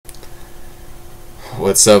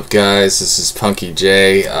What's up, guys? This is Punky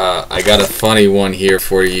J. I got a funny one here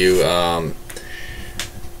for you.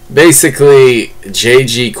 Basically,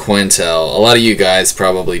 JG Quintel, a lot of you guys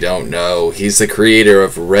probably don't know, he's the creator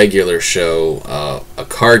of Regular Show, a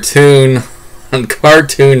cartoon on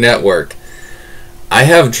Cartoon Network. I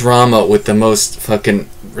have drama with the most fucking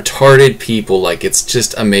retarded people, like, it's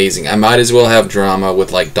just amazing. I might as well have drama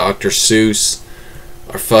with, like, Dr. Seuss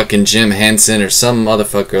or fucking Jim Henson or some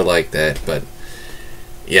motherfucker like that, but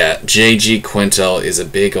yeah, JG Quintel is a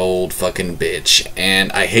big old fucking bitch,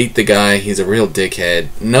 and I hate the guy. He's a real dickhead.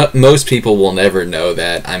 Most people will never know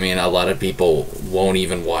that. I mean, a lot of people won't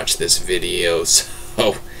even watch this video,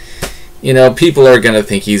 so, you know, people are gonna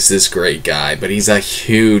think he's this great guy, but he's a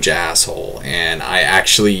huge asshole, and I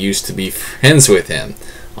actually used to be friends with him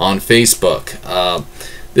on Facebook.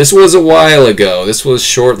 This was a while ago. This was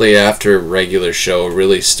shortly after Regular Show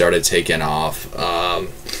really started taking off.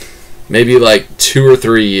 Maybe like 2 or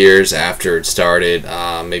 3 years after it started.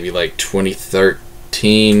 Maybe like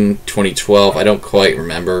 2013, 2012. I don't quite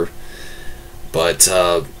remember. But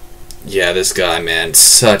yeah, this guy, man,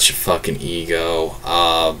 such a fucking ego.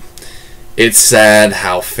 It's sad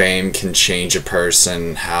how fame can change a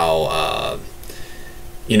person. How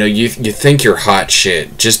you know, you think you're hot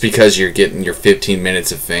shit just because you're getting your 15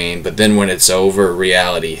 minutes of fame, but then when it's over,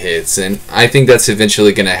 reality hits, and I think that's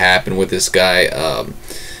eventually gonna happen with this guy.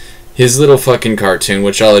 His little fucking cartoon,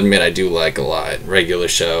 which I'll admit I do like a lot, Regular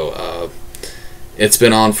Show, it's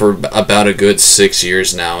been on for about a good 6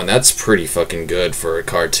 years now, and that's pretty fucking good for a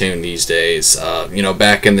cartoon these days. You know,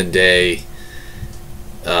 back in the day,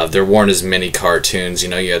 there weren't as many cartoons. You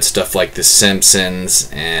know, you had stuff like The Simpsons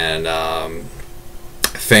and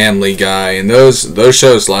Family Guy, and those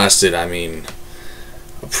shows lasted, I mean,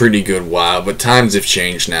 a pretty good while, but times have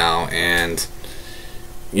changed now, and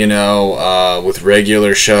you know, with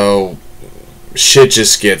Regular Show, shit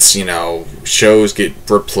just gets, you know, shows get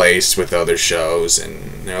replaced with other shows,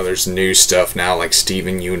 and, you know, there's new stuff now like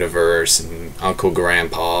Steven Universe and Uncle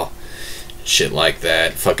Grandpa, shit like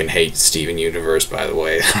that. Fucking hate Steven Universe, by the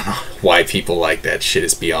way. I don't know why people like that shit,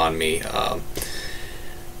 is beyond me.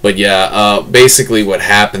 But yeah, basically what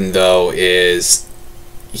happened though is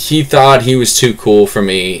he thought he was too cool for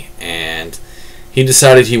me, and he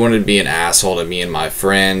decided he wanted to be an asshole to me and my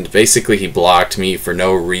friend. Basically, he blocked me for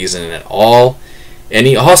no reason at all. And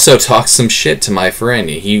he also talked some shit to my friend.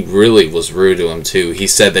 He really was rude to him, too. He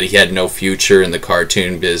said that he had no future in the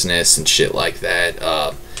cartoon business and shit like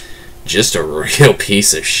that. Just a real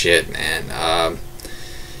piece of shit, man.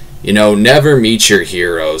 You know, never meet your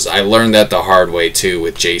heroes. I learned that the hard way, too,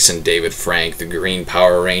 with Jason David Frank, the Green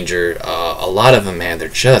Power Ranger. A lot of them, man, they're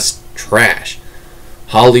just trash.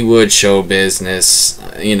 Hollywood, show business,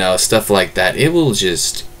 you know, stuff like that. It will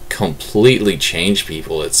just completely change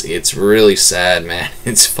people. It's really sad, man.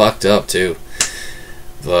 It's fucked up too.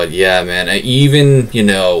 But yeah, man, even, you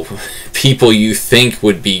know, people you think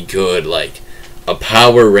would be good, like a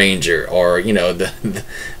Power Ranger, or, you know,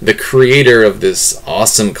 the creator of this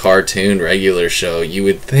awesome cartoon Regular Show, you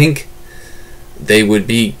would think they would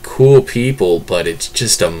be cool people, but it's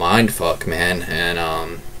just a mind fuck, man.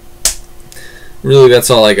 And really, that's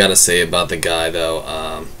all I gotta say about the guy,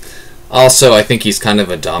 though. Also, I think he's kind of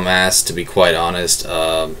a dumbass, to be quite honest.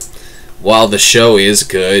 While the show is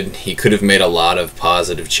good, he could have made a lot of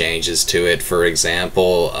positive changes to it. For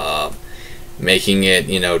example, making it,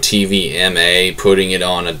 you know, TVMA, putting it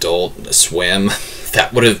on Adult Swim.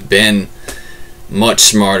 That would have been much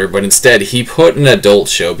smarter, but instead, he put an adult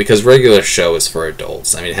show, because Regular Show is for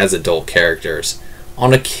adults. I mean, it has adult characters,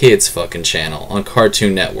 on a kid's fucking channel, on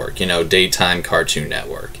Cartoon Network, you know, daytime Cartoon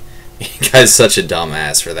Network. You guy's such a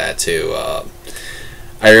dumbass for that, too.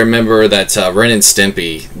 I remember that Ren and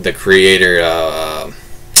Stimpy, the creator,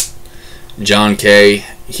 John K.,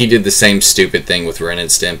 he did the same stupid thing with Ren and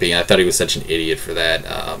Stimpy. I thought he was such an idiot for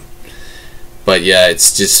that. But yeah,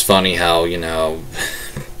 it's just funny how, you know,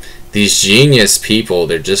 these genius people,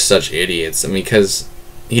 they're just such idiots. I mean, because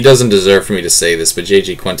he doesn't deserve for me to say this, but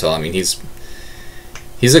JG Quintel, I mean, he's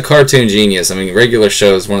a cartoon genius. I mean, Regular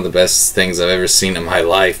Show is one of the best things I've ever seen in my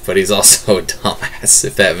life, but he's also a dumbass,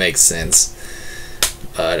 if that makes sense.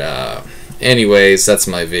 But, anyways, that's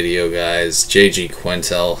my video, guys. JG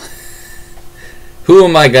Quintel. Who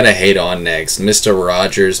am I gonna hate on next? Mr.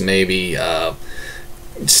 Rogers, maybe?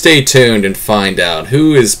 Stay tuned and find out.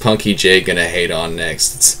 Who is Punky J gonna hate on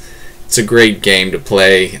next? It's a great game to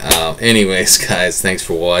play. Anyways, guys, thanks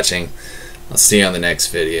for watching. I'll see you on the next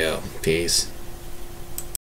video. Peace.